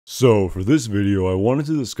So, for this video, I wanted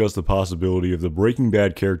to discuss the possibility of the Breaking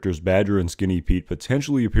Bad characters Badger and Skinny Pete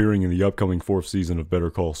potentially appearing in the upcoming 4th season of Better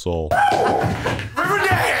Call Saul.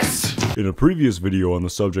 In a previous video on the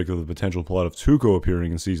subject of the potential plot of Tuco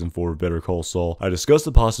appearing in Season 4 of Better Call Saul, I discussed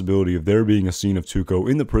the possibility of there being a scene of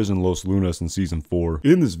Tuco in the prison Los Lunas in Season 4.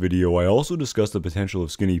 In this video, I also discussed the potential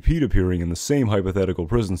of Skinny Pete appearing in the same hypothetical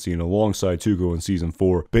prison scene alongside Tuco in Season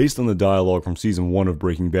 4, based on the dialogue from Season 1 of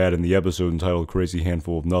Breaking Bad in the episode entitled Crazy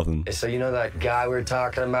Handful of Nothing. So you know that guy we were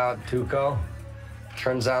talking about, Tuco?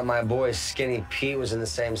 Turns out my boy Skinny Pete was in the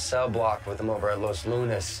same cell block with him over at Los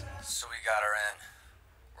Lunas. So we got her in.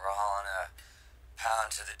 We're hauling a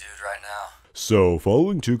pound to the dude right now. So,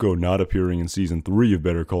 following Tuco not appearing in Season 3 of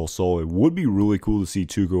Better Call Saul, it would be really cool to see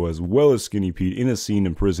Tuco as well as Skinny Pete in a scene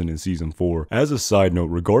in prison in Season 4. As a side note,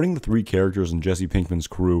 regarding the 3 characters in Jesse Pinkman's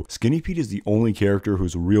crew, Skinny Pete is the only character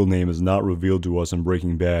whose real name is not revealed to us in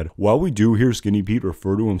Breaking Bad. While we do hear Skinny Pete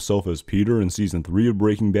refer to himself as Peter in Season 3 of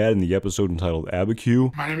Breaking Bad in the episode entitled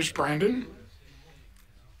Abiquiu. My name is Brandon,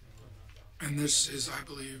 and this is, I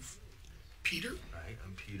believe, Peter.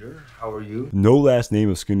 I'm Peter. How are you? No last name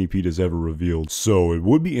of Skinny Pete is ever revealed, so it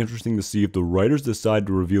would be interesting to see if the writers decide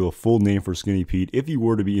to reveal a full name for Skinny Pete if he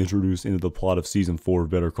were to be introduced into the plot of Season 4 of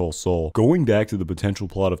Better Call Saul. Going back to the potential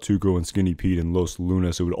plot of Tuco and Skinny Pete in Los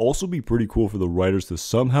Lunas, it would also be pretty cool for the writers to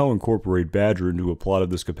somehow incorporate Badger into a plot of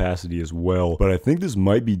this capacity as well, but I think this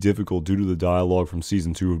might be difficult due to the dialogue from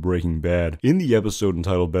Season 2 of Breaking Bad. In the episode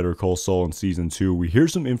entitled Better Call Saul in Season 2, we hear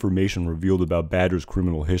some information revealed about Badger's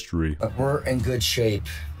criminal history. We're in good shape,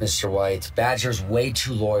 Mr. White. Badger's way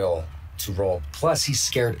too loyal to roll. Plus, he's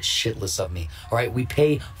scared shitless of me. All right, we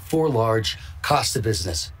pay for large, cost of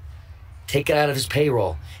business. Take it out of his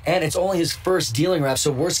payroll. And it's only his first dealing rep,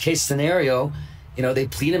 so worst case scenario, you know, they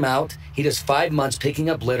plead him out. He does 5 months picking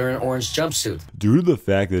up litter in an orange jumpsuit. Due to the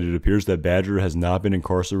fact that it appears that Badger has not been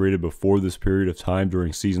incarcerated before this period of time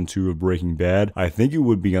during Season 2 of Breaking Bad, I think it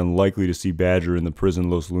would be unlikely to see Badger in the prison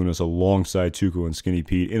Los Lunas alongside Tuco and Skinny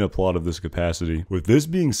Pete in a plot of this capacity. With this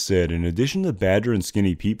being said, in addition to Badger and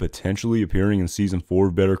Skinny Pete potentially appearing in Season 4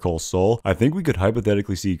 of Better Call Saul, I think we could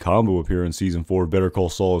hypothetically see Combo appear in Season 4 of Better Call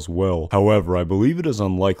Saul as well. However, I believe it is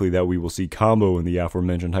unlikely that we will see Combo in the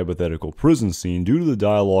aforementioned hypothetical prison scene due to the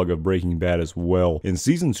dialogue of Breaking Bad as well. In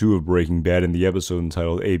Season 2 of Breaking Bad, in the episode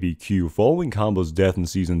entitled ABQ, following Combo's death in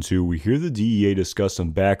Season 2, we hear the DEA discuss some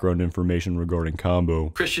background information regarding Combo.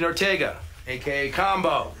 Christian Ortega, aka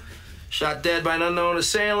Combo, shot dead by an unknown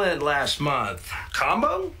assailant last month.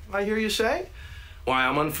 Combo, I hear you say? Why,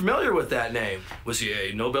 I'm unfamiliar with that name. Was he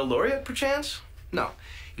a Nobel laureate, perchance? No,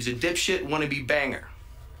 he was a dipshit wannabe banger.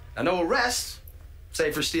 Now, no arrests,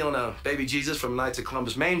 save for stealing a baby Jesus from Knights of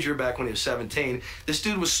Columbus manger back when he was 17. This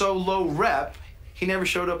dude was so low rep, he never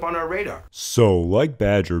showed up on our radar. So, like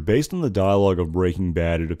Badger, based on the dialogue of Breaking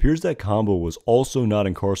Bad, it appears that Combo was also not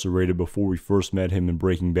incarcerated before we first met him in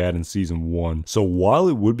Breaking Bad in Season 1. So while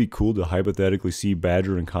it would be cool to hypothetically see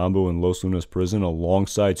Badger and Combo in Los Lunas prison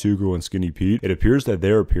alongside Tuco and Skinny Pete, it appears that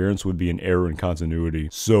their appearance would be an error in continuity.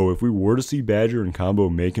 So if we were to see Badger and Combo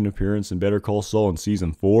make an appearance in Better Call Saul in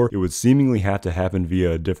Season 4, it would seemingly have to happen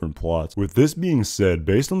via a different plot. With this being said,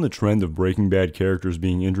 based on the trend of Breaking Bad characters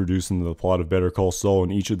being introduced into the plot of Better Call Saul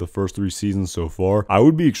in each of the first 3 seasons so far, I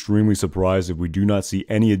would be extremely surprised if we do not see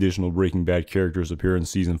any additional Breaking Bad characters appear in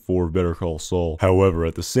Season 4 of Better Call Saul. However,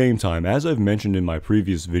 at the same time, as I've mentioned in my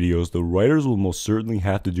previous videos, the writers will most certainly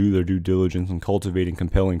have to do their due diligence in cultivating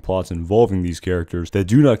compelling plots involving these characters that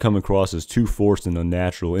do not come across as too forced and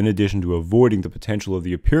unnatural, in addition to avoiding the potential of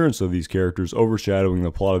the appearance of these characters overshadowing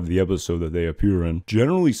the plot of the episode that they appear in.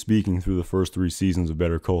 Generally speaking, through the first 3 seasons of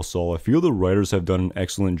Better Call Saul, I feel the writers have done an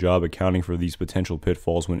excellent job accounting for these potential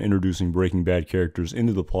pitfalls when introducing Breaking Bad characters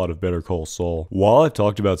into the plot of Better Call Saul. While I've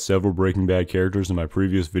talked about several Breaking Bad characters in my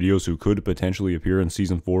previous videos who could potentially appear in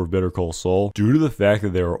Season 4 of Better Call Saul, due to the fact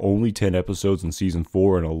that there are only 10 episodes in Season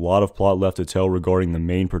 4 and a lot of plot left to tell regarding the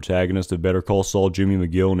main protagonist of Better Call Saul, Jimmy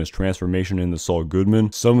McGill, and his transformation into Saul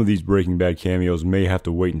Goodman, some of these Breaking Bad cameos may have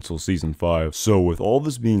to wait until Season 5. So with all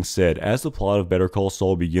this being said, as the plot of Better Call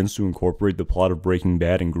Saul begins to incorporate the plot of Breaking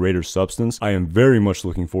Bad in greater substance, I am very much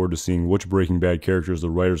looking forward to seeing which Breaking Bad characters the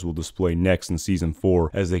writers will display next in Season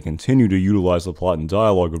 4 as they continue to utilize the plot and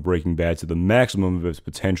dialogue of Breaking Bad to the maximum of its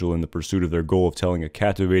potential in the pursuit of their goal of telling a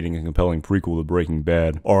captivating and compelling prequel to Breaking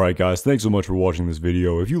Bad. Alright guys, thanks so much for watching this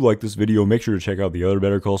video. If you like this video, make sure to check out the other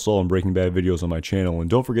Better Call Saul and Breaking Bad videos on my channel, and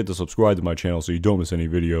don't forget to subscribe to my channel so you don't miss any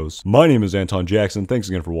videos. My name is Anton Jackson, thanks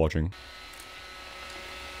again for watching.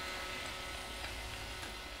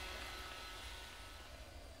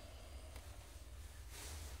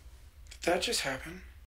 Did that just happen?